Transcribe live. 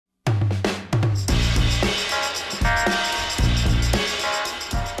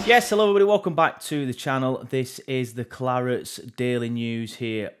Yes, hello everybody, welcome back to the channel. This is the Clarets Daily News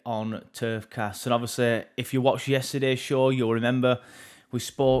here on Turfcast. And obviously, if you watched yesterday's show, you'll remember we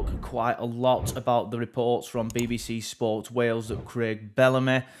spoke quite a lot about the reports from BBC Sports Wales that Craig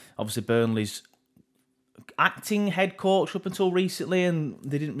Bellamy, obviously Burnley's acting head coach up until recently, and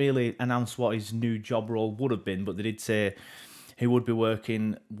they didn't really announce what his new job role would have been, but they did say he would be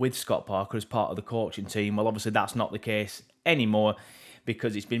working with Scott Parker as part of the coaching team. Well, obviously that's not the case anymore,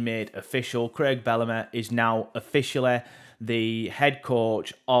 because it's been made official. Craig Bellamy is now officially the head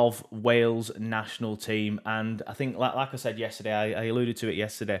coach of Wales national team. And I think, like I said yesterday, I alluded to it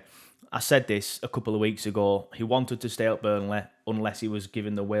yesterday, I said this a couple of weeks ago, he wanted to stay at Burnley unless he was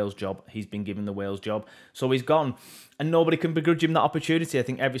given the Wales job. He's been given the Wales job, so he's gone. And nobody can begrudge him that opportunity. I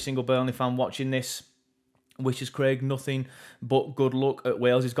think every single Burnley fan watching this wishes Craig nothing but good luck at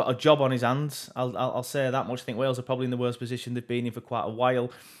Wales. He's got a job on his hands. I'll say that much. I think Wales are probably in the worst position they've been in for quite a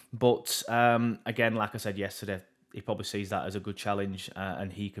while. But again, like I said yesterday, he probably sees that as a good challenge,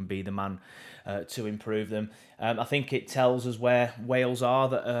 and he can be the man to improve them. I think it tells us where Wales are,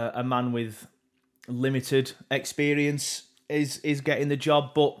 that a man with limited experience is getting the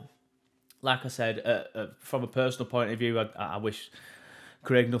job. But like I said, from a personal point of view, I wish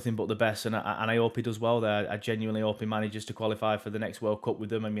Craig nothing but the best, and I hope he does well there. I genuinely hope he manages to qualify for the next World Cup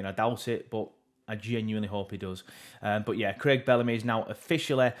with them. I mean, I doubt it, but I genuinely hope he does. But yeah, Craig Bellamy is now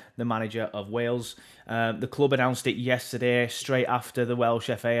officially the manager of Wales. The club announced it yesterday, straight after the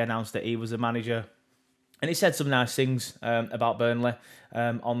Welsh FA announced that he was the manager. And he said some nice things about Burnley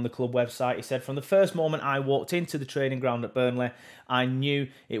on the club website. He said, "From the first moment I walked into the training ground at Burnley, I knew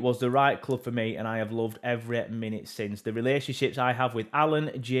it was the right club for me, and I have loved every minute since. The relationships I have with Alan,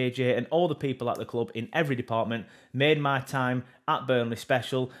 JJ, and all the people at the club in every department made my time at Burnley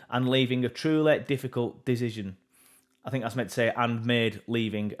special and leaving a truly difficult decision." I think that's meant to say, and made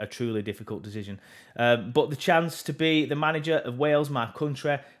leaving a truly difficult decision. But the chance to be the manager of Wales, my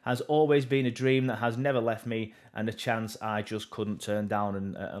country, has always been a dream that has never left me, and a chance I just couldn't turn down.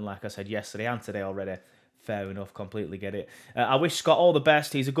 And like I said yesterday and today already, fair enough, completely get it. I wish Scott all the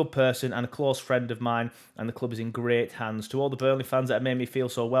best. He's a good person and a close friend of mine, and the club is in great hands. To all the Burnley fans that have made me feel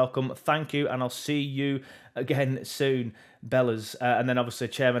so welcome, thank you, and I'll see you again soon, Bellas. And then obviously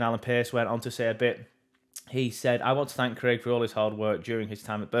Chairman Alan Pace went on to say a bit. He said, "I want to thank Craig for all his hard work during his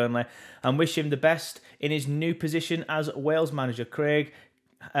time at Burnley and wish him the best in his new position as Wales manager. Craig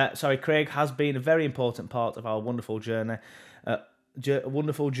has been a very important part of our wonderful journey.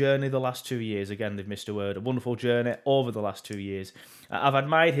 Wonderful journey the last 2 years." Again, they've missed a word. A wonderful journey over the last 2 years. "I've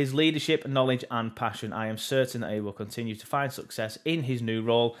admired his leadership, knowledge and passion. I am certain that he will continue to find success in his new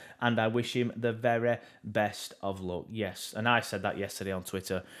role, and I wish him the very best of luck." Yes, and I said that yesterday on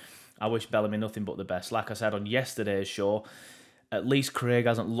Twitter. I wish Bellamy nothing but the best. Like I said on yesterday's show, at least Craig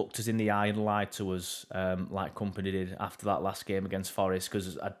hasn't looked us in the eye and lied to us like Company did after that last game against Forest.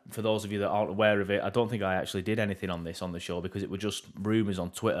 Because for those of you that aren't aware of it, I don't think I actually did anything on this on the show because it were just rumours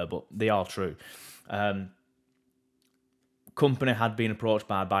on Twitter, but they are true. Company had been approached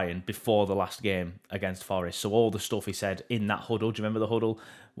by Bayern before the last game against Forest. So all the stuff he said in that huddle, do you remember the huddle,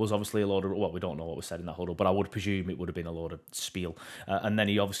 was obviously a load of, well, we don't know what was said in that huddle, but I would presume it would have been a load of spiel. And then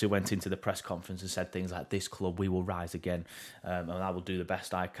he obviously went into the press conference and said things like, "This club, we will rise again, and I will do the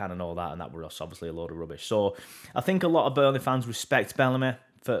best I can," and all that, and that was obviously a load of rubbish. So I think a lot of Burnley fans respect Bellamy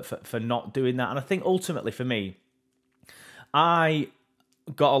for not doing that. And I think ultimately for me, I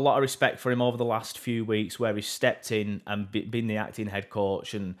got a lot of respect for him over the last few weeks, where he stepped in and been the acting head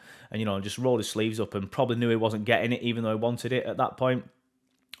coach, and you know, just rolled his sleeves up and probably knew he wasn't getting it, even though he wanted it at that point.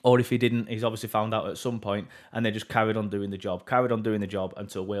 Or if he didn't, he's obviously found out at some point, and they just carried on doing the job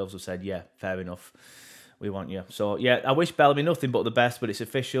until Wales have said, "Yeah, fair enough, we want you." So yeah, I wish Bellamy nothing but the best, but it's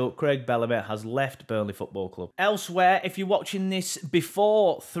official. Craig Bellamy has left Burnley Football Club. Elsewhere, if you're watching this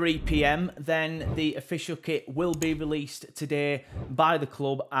before 3 PM, then the official kit will be released today by the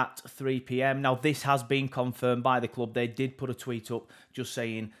club at 3 PM. Now, this has been confirmed by the club. They did put a tweet up just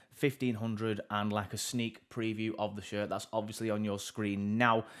saying 1,500 and like a sneak preview of the shirt. That's obviously on your screen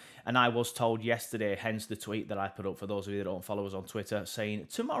now. And I was told yesterday, hence the tweet that I put up for those of you that don't follow us on Twitter, saying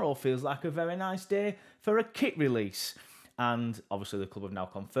tomorrow feels like a very nice day for a kit release. And obviously the club have now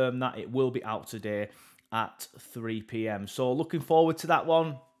confirmed that. It will be out today at 3 PM. So looking forward to that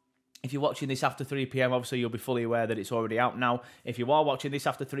one. If you're watching this after 3 PM, obviously you'll be fully aware that it's already out now. If you are watching this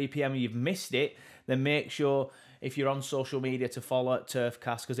after 3 PM and you've missed it, then make sure, if you're on social media, to follow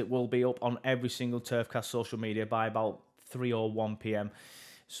Turfcast, because it will be up on every single Turfcast social media by about 3 or 1 PM.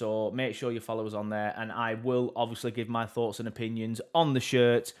 So make sure you follow us on there, and I will obviously give my thoughts and opinions on the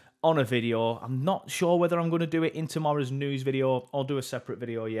shirt on a video. I'm not sure whether I'm going to do it in tomorrow's news video or do a separate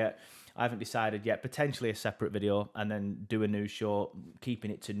video yet. I haven't decided yet. Potentially a separate video and then do a news show,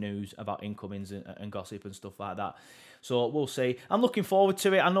 keeping it to news about incomings and gossip and stuff like that. So we'll see. I'm looking forward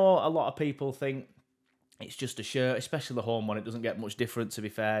to it. I know a lot of people think it's just a shirt, especially the home one. It doesn't get much different, to be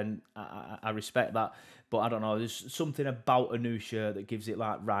fair, and I respect that. But I don't know, there's something about a new shirt that gives it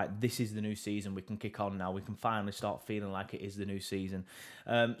like, right, this is the new season. We can kick on now. We can finally start feeling like it is the new season.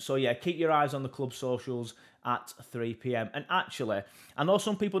 So yeah, keep your eyes on the club socials at 3 p.m. And actually, I know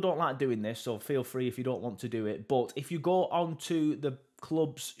some people don't like doing this, so feel free if you don't want to do it. But if you go onto the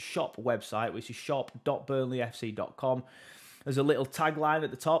club's shop website, which is shop.burnleyfc.com, there's a little tagline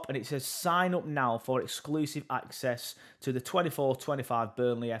at the top and it says, sign up now for exclusive access to the 24-25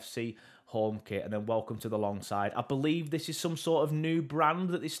 Burnley FC home kit, and then welcome to the long side. I believe this is some sort of new brand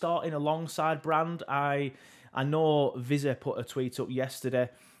that they're starting, a alongside brand. I know Vizza put a tweet up yesterday,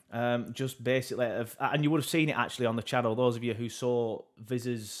 just basically, and you would have seen it actually on the channel. Those of you who saw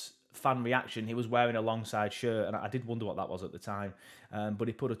Vizza's fan reaction, he was wearing a alongside shirt, and I did wonder what that was at the time. But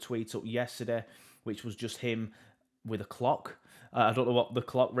he put a tweet up yesterday, which was just him with a clock. I don't know what the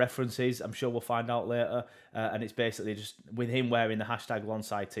clock reference is. I'm sure we'll find out later. And it's basically just with him wearing the hashtag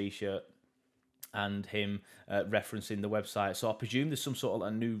alongside t-shirt and him referencing the website. So I presume there's some sort of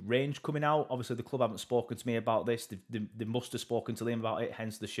a new range coming out. Obviously, the club haven't spoken to me about this. They must have spoken to Liam about it,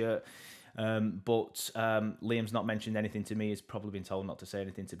 hence the shirt. But Liam's not mentioned anything to me. He's probably been told not to say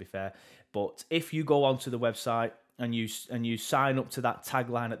anything, to be fair. But if you go onto the website and you sign up to that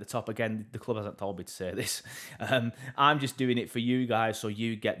tagline at the top, again, the club hasn't told me to say this. I'm just doing it for you guys, so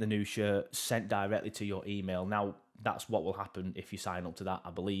you get the new shirt sent directly to your email. Now, that's what will happen if you sign up to that,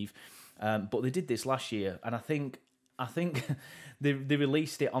 I believe. But they did this last year, and I think they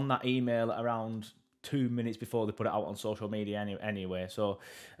released it on that email around 2 minutes before they put it out on social media anyway. So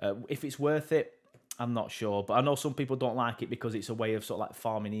if it's worth it, I'm not sure. But I know some people don't like it because it's a way of sort of like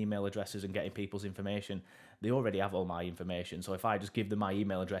farming email addresses and getting people's information. They already have all my information, so if I just give them my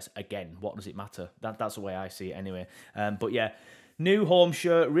email address again, what does it matter? That's the way I see it anyway. But yeah, new home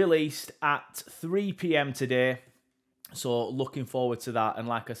shirt released at 3 p.m. today. So looking forward to that, and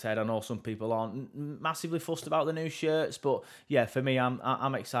like I said, I know some people aren't massively fussed about the new shirts, but yeah, for me,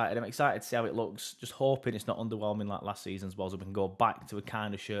 I'm excited. I'm excited to see how it looks. Just hoping it's not underwhelming like last season's was, and we can go back to a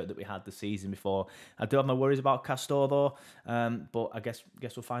kind of shirt that we had the season before. I do have my worries about Castor though, but I guess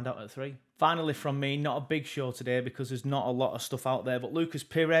we'll find out at 3. Finally from me, not a big show today because there's not a lot of stuff out there, but Lucas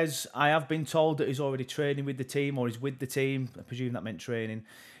Perez, I have been told that he's already training with the team, or he's with the team. I presume that meant training.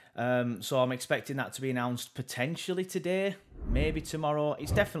 So I'm expecting that to be announced potentially today, maybe tomorrow.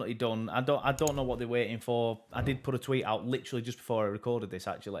 It's definitely done. I don't know what they're waiting for. I did put a tweet out literally just before I recorded this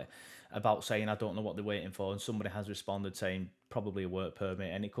actually about saying I don't know what they're waiting for, and somebody has responded saying probably a work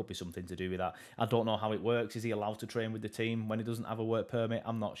permit, and it could be something to do with that. I don't know how it works. Is he allowed to train with the team when he doesn't have a work permit?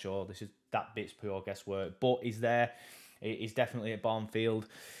 I'm not sure. That bit's pure guesswork, but he's there. He's definitely at Barnfield.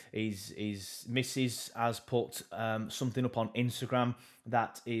 His missus has put something up on Instagram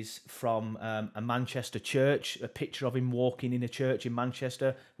that is from a Manchester church, a picture of him walking in a church in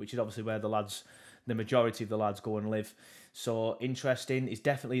Manchester, which is obviously where the majority of the lads go and live. So interesting. He's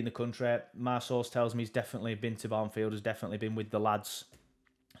definitely in the country. My source tells me he's definitely been to Barnfield, has definitely been with the lads.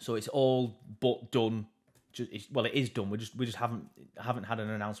 So it's all but done. Well, it is done. We just haven't had an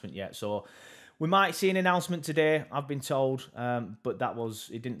announcement yet. So we might see an announcement today, I've been told, but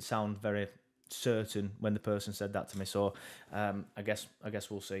it didn't sound very certain when the person said that to me. So I guess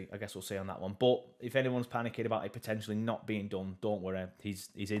we'll see. I guess we'll see on that one. But if anyone's panicking about it potentially not being done, don't worry. He's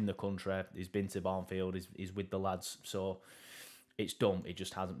in the country. He's been to Barnfield. He's with the lads. So it's done. It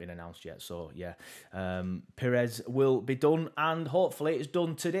just hasn't been announced yet. So yeah, Perez will be done, and hopefully it's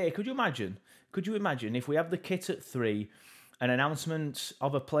done today. Could you imagine? If we have the kit at 3? An announcement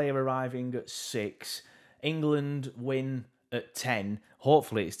of a player arriving at 6, England win at 10,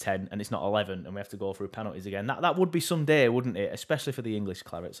 hopefully it's 10 and it's not 11 and we have to go through penalties again. That would be some day, wouldn't it? Especially for the English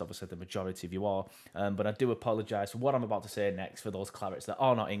Clarets, obviously the majority of you are. But I do apologise for what I'm about to say next for those Clarets that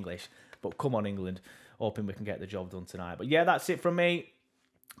are not English. But come on, England, hoping we can get the job done tonight. But yeah, that's it from me.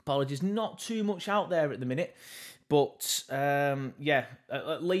 Apologies, not too much out there at the minute. But yeah,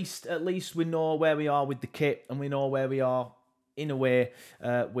 at least we know where we are with the kit, and we know where we are in a way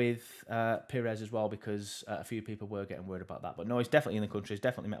with Perez as well, because a few people were getting worried about that. But no, he's definitely in the country. He's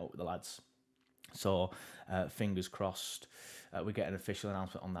definitely met up with the lads. So fingers crossed we get an official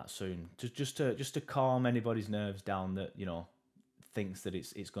announcement on that soon. Just to calm anybody's nerves down that, you know, thinks that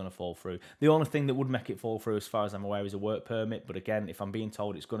it's going to fall through. The only thing that would make it fall through, as far as I'm aware, is a work permit. But again, if I'm being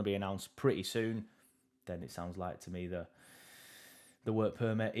told it's going to be announced pretty soon, then it sounds like to me the work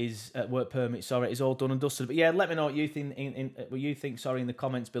permit is all done and dusted. But yeah, let me know what you think in the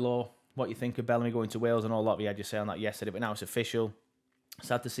comments below. What you think of Bellamy going to Wales. And all that we had you say on that yesterday, but now it's official.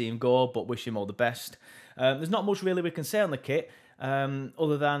 Sad to see him go, but wish him all the best. There's not much really we can say on the kit,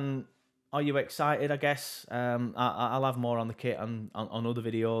 other than, are you excited, I guess. I'll have more on the kit on other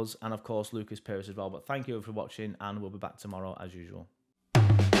videos, and of course Lucas Perez as well. But thank you for watching, and we'll be back tomorrow as usual.